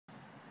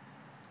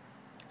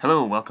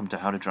Hello, welcome to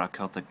How to Draw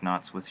Celtic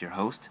Knots with your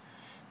host,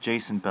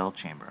 Jason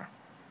Bellchamber.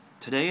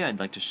 Today I'd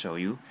like to show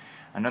you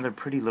another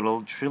pretty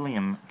little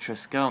trillium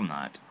Triskele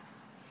knot.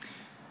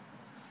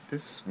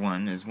 This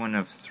one is one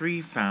of 3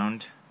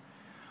 found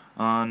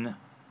on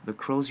the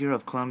Crozier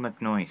of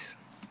Clonmacnoise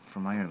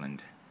from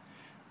Ireland.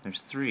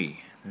 There's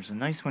 3. There's a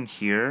nice one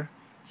here,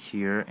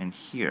 here, and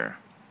here.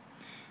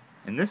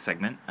 In this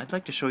segment, I'd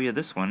like to show you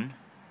this one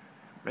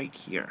right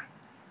here,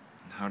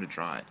 and how to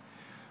draw it.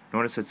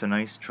 Notice it's a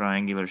nice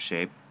triangular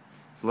shape.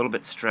 It's a little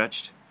bit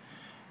stretched,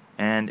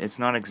 and it's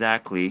not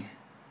exactly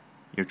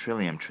your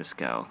trillium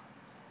Triskele.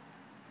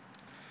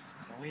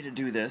 The way to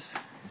do this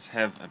is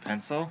have a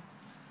pencil,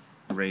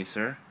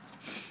 eraser,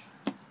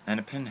 and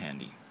a pen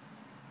handy.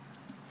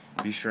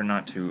 Be sure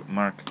not to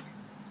mark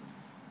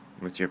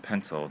with your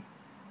pencil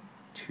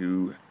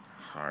too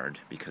hard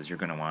because you're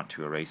going to want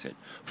to erase it.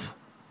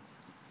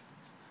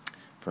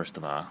 First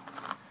of all,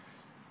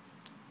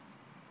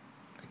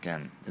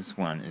 again, this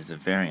one is a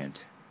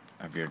variant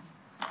of your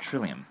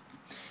trillium.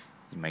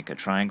 You make a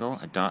triangle,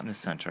 a dot in the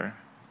center,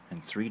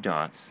 and 3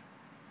 dots,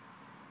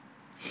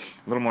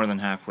 a little more than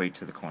halfway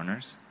to the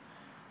corners.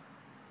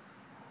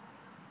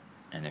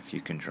 And if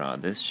you can draw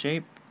this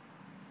shape,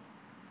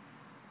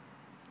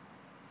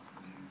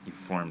 you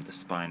formed the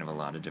spine of a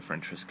lot of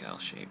different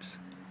Triskele shapes.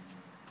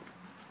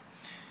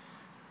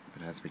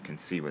 But as we can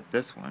see with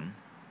this one,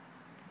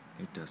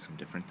 it does some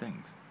different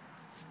things.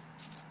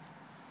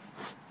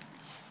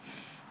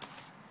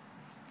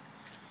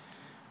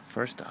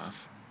 First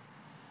off,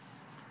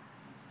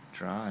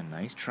 draw a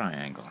nice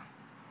triangle.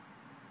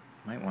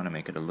 Might want to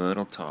make it a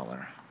little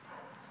taller.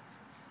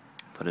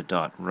 Put a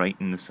dot right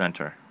in the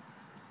center.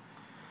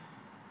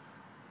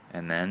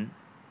 And then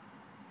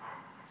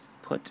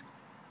put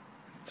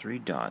 3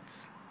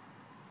 dots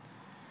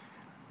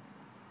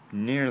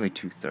nearly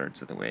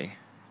 2/3 of the way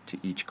to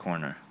each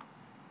corner.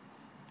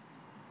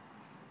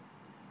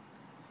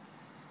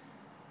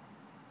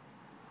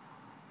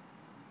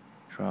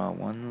 Draw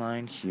one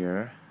line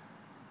here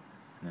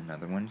and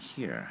another one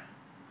here.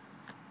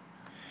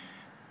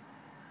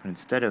 But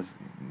instead of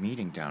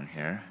meeting down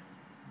here,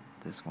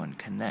 this one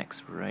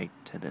connects right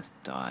to this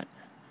dot,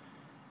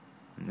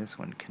 and this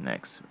one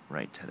connects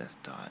right to this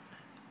dot.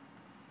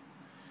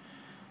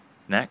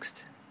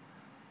 Next,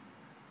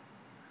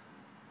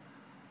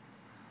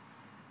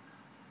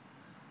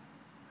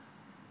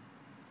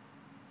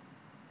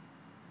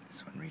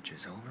 this one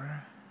reaches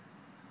over,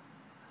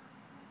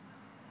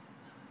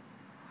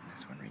 and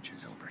this one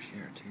reaches over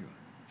here too.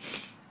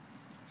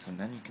 So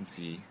then you can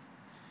see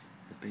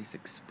the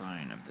basic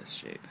spine of this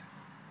shape.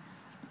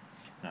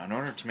 Now, in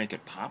order to make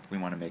it pop, we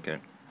want to make an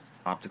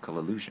optical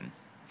illusion.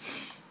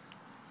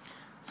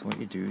 So what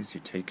you do is you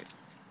take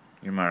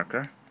your marker,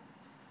 and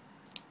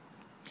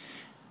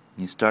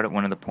you start at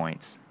one of the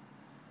points.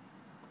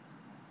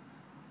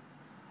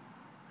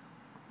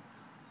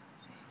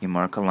 You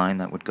mark a line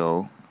that would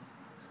go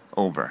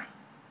over.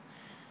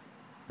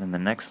 Then the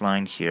next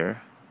line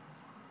here,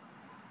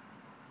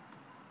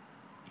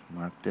 you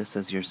mark this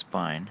as your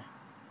spine.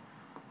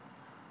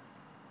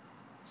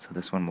 So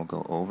this one will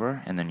go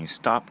over, and then you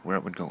stop where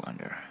it would go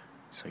under.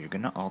 So you're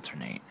going to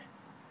alternate.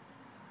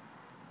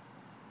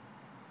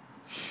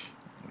 It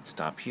would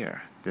stop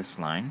here. This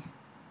line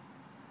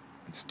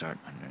would start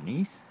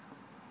underneath,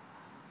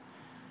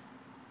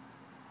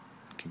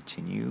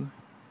 continue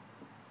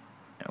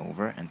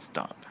over, and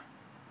stop.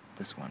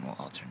 This one will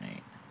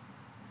alternate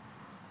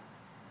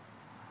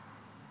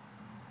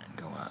and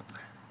go up.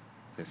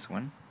 This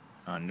one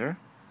under,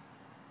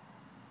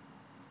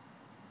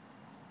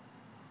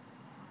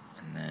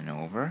 and then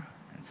over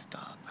and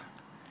stop.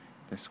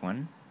 This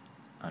one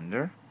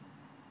under,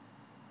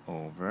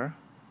 over,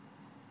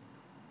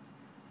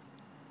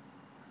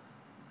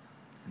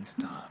 and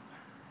stop.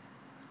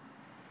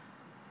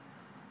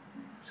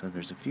 So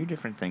there's a few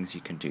different things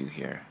you can do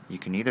here. You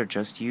can either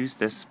just use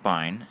this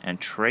spine and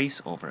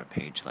trace over a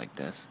page like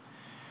this,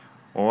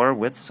 or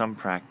with some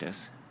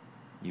practice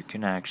you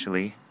can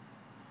actually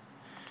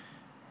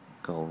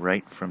go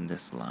right from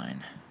this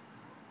line.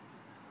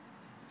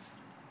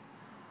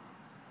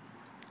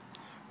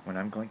 What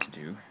I'm going to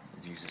do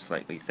is use a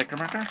slightly thicker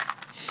marker.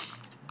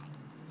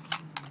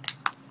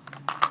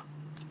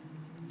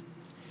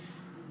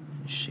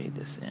 Shade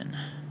this in.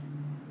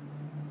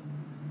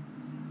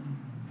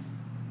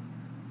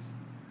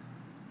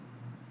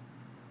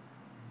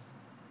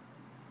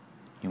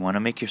 You want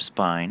to make your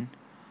spine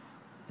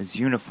as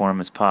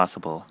uniform as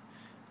possible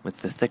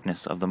with the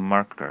thickness of the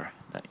marker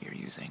that you're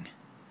using.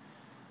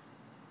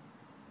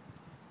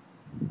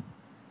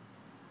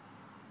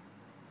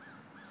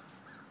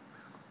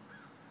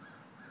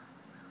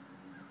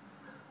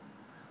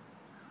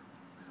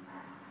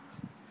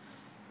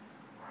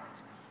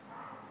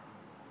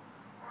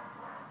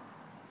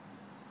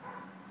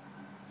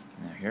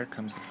 Here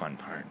comes the fun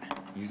part.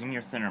 Using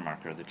your thinner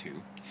marker of the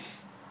 2,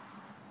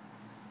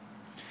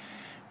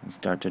 you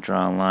start to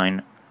draw a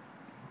line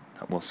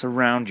that will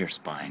surround your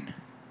spine.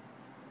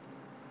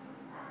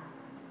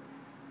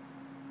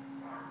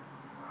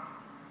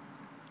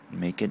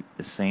 Make it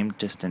the same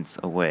distance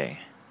away.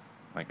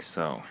 like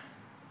so.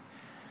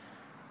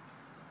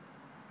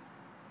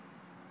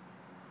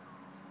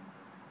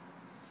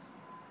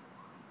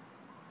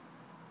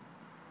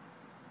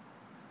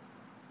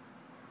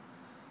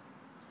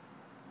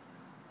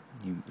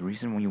 The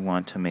reason you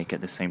want to make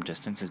it the same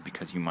distance is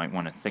because you might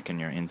want to thicken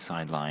your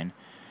inside line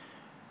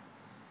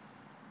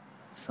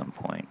at some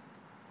point.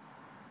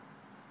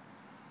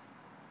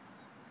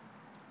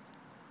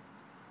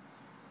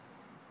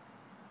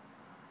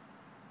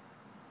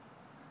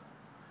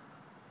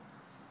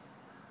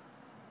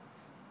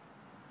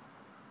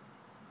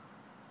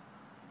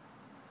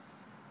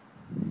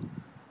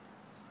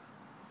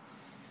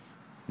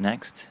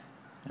 Next,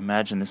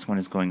 imagine this one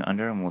is going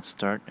under, and we'll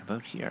start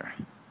about here.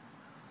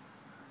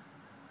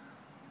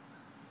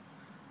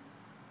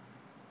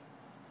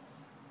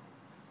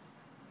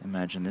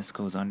 Imagine this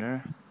goes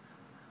under,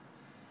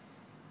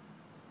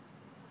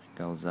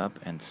 goes up,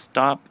 and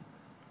stop.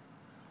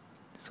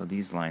 So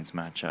these lines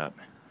match up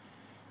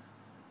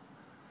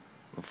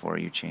before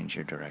you change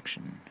your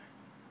direction.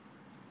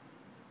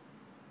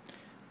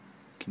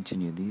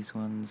 Continue these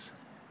ones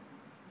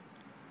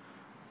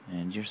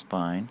and your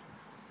spine.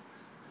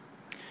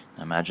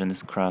 Now imagine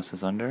this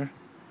crosses under,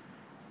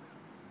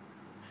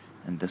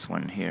 and this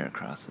one here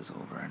crosses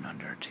over and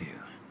under too,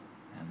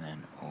 and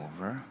then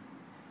over.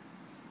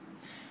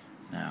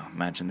 Now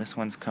imagine this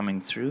one's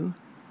coming through,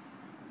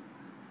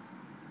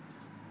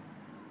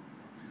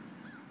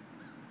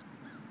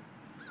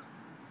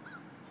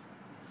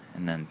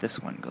 and then this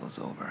one goes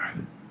over,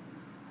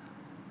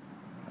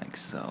 like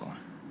so.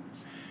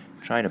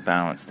 Try to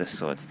balance this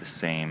so it's the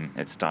same,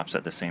 it stops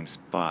at the same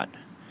spot.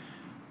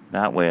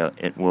 That way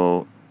it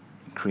will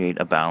create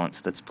a balance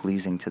that's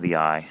pleasing to the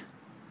eye.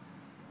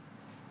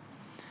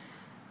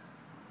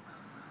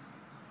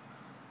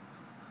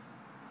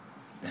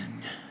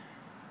 Then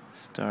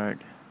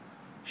start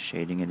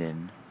shading it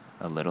in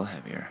a little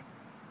heavier.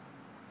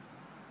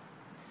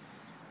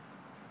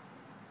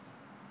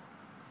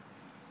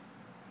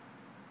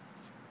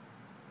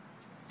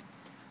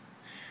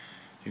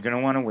 You're going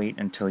to want to wait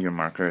until your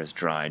marker is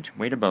dried.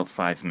 Wait about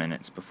 5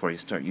 minutes before you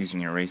start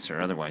using your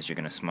eraser, otherwise you're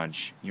going to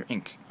smudge your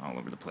ink all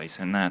over the place,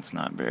 and that's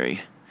not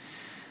very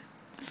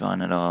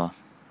fun at all.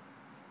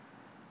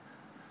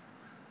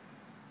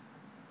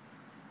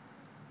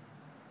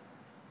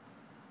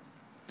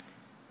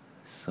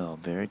 So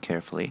very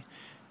carefully,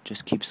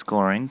 just keep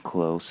scoring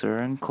closer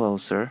and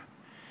closer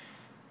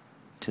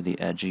to the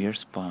edge of your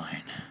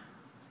spine.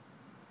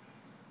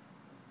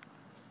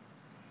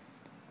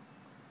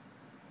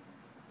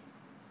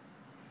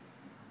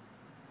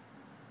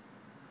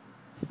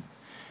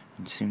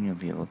 And soon you'll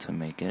be able to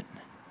make it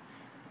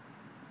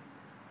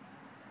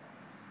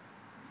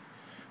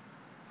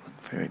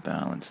look very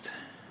balanced.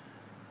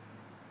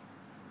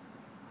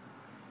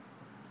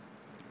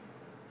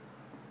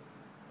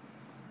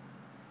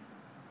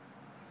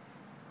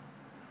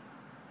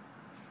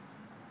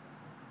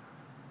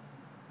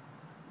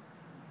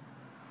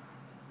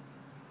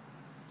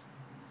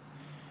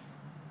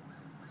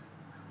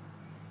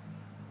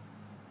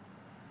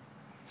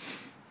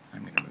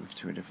 I'm going to move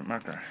to a different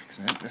marker,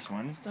 because this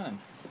one is done.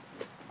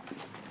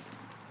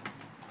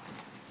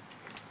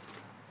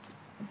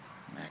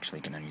 I'm actually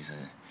going to use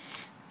a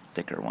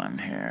thicker one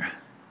here.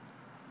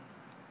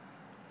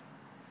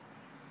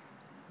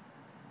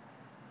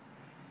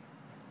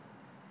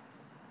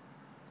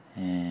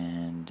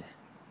 And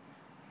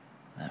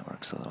that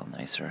works a little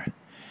nicer.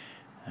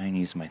 I'm going to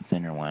use my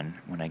thinner one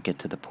when I get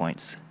to the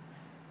points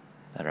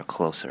that are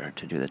closer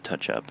to do the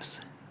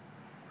touch-ups.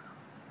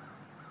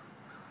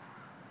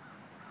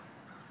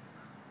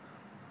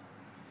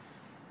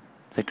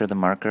 Thicker the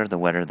marker, the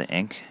wetter the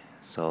ink,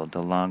 so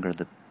the longer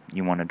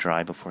you want to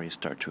dry before you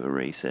start to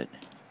erase it.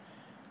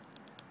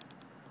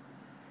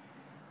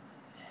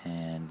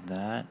 And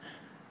that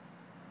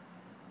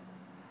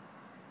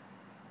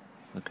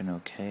is looking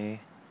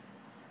okay.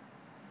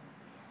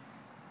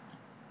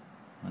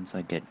 Once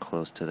I get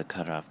close to the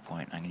cutoff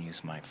point, I'm going to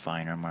use my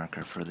finer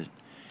marker for the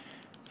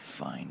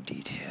fine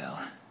detail.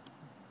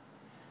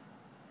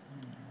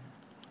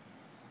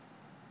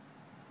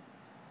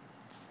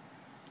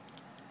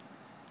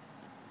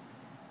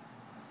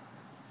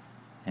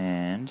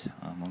 And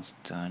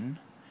almost done.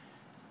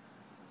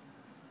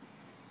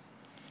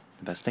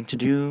 The best thing to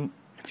do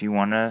if you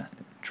want to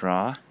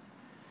draw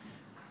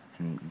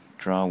and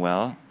draw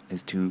well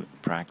is to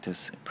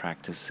practice,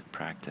 practice,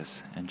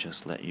 practice, and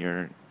just let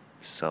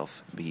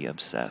yourself be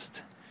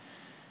obsessed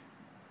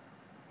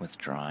with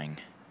drawing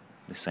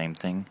the same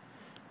thing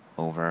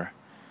over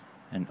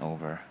and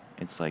over.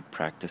 It's like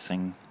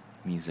practicing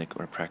music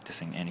or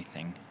practicing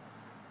anything.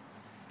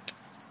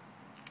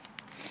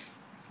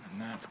 And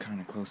that's kind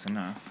of close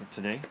enough for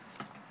today.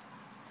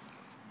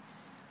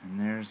 And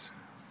there's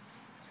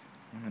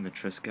one of the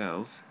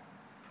Triskeles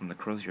from the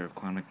Crozier of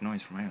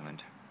Clonmacnoise from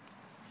Ireland.